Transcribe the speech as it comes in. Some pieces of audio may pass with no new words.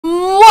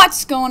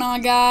What's going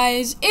on,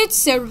 guys? It's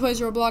Sarah Plays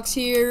Roblox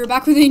here,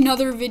 back with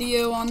another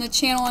video on the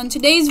channel. In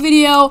today's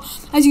video,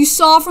 as you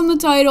saw from the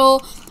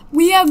title,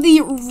 we have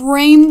the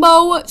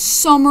Rainbow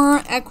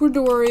Summer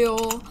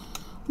Equatorial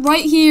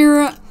right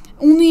here.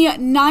 Only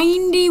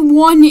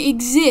 91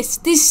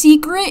 exist. This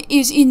secret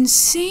is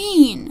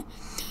insane.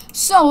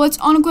 So let's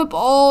unequip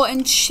all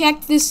and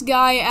check this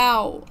guy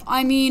out.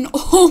 I mean,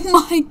 oh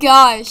my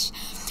gosh,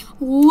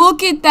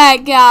 look at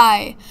that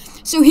guy.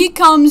 So he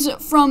comes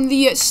from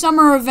the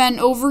summer event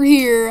over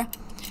here.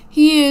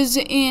 He is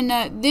in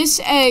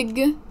this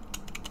egg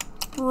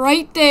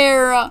right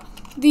there.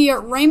 The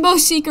rainbow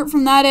secret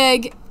from that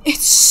egg.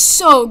 It's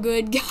so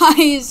good,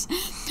 guys.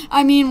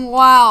 I mean,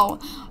 wow.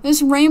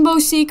 This rainbow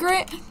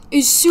secret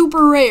is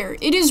super rare.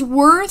 It is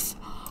worth,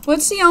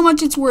 let's see how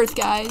much it's worth,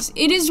 guys.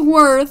 It is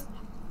worth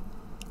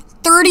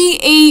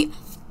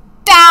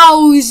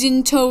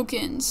 38,000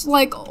 tokens.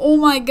 Like, oh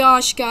my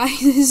gosh,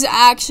 guys. This is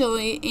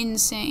actually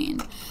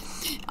insane.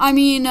 I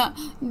mean,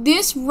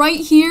 this right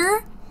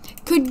here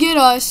could get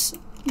us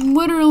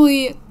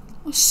literally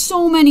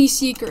so many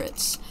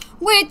secrets,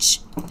 which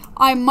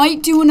I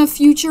might do in a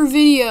future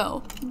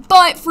video.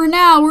 But for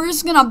now, we're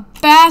just gonna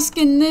bask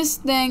in this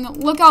thing.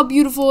 Look how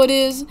beautiful it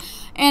is.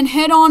 And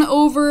head on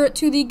over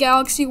to the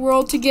Galaxy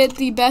World to get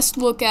the best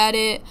look at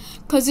it.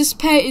 Because this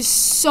pet is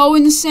so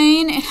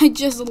insane and I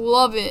just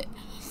love it.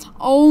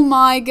 Oh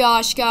my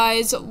gosh,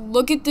 guys,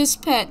 look at this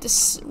pet,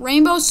 this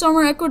Rainbow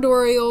Summer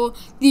Equatorial,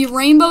 the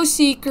Rainbow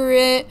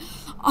Secret.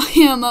 I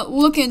am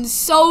looking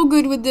so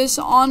good with this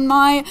on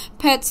my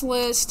pets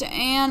list,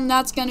 and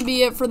that's going to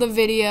be it for the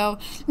video.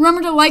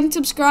 Remember to like and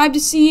subscribe to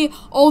see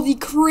all the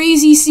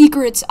crazy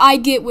secrets I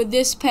get with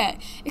this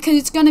pet, because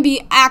it's going to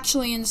be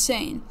actually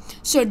insane.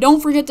 So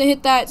don't forget to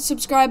hit that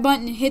subscribe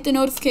button and hit the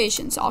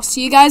notifications. I'll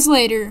see you guys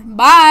later.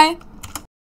 Bye!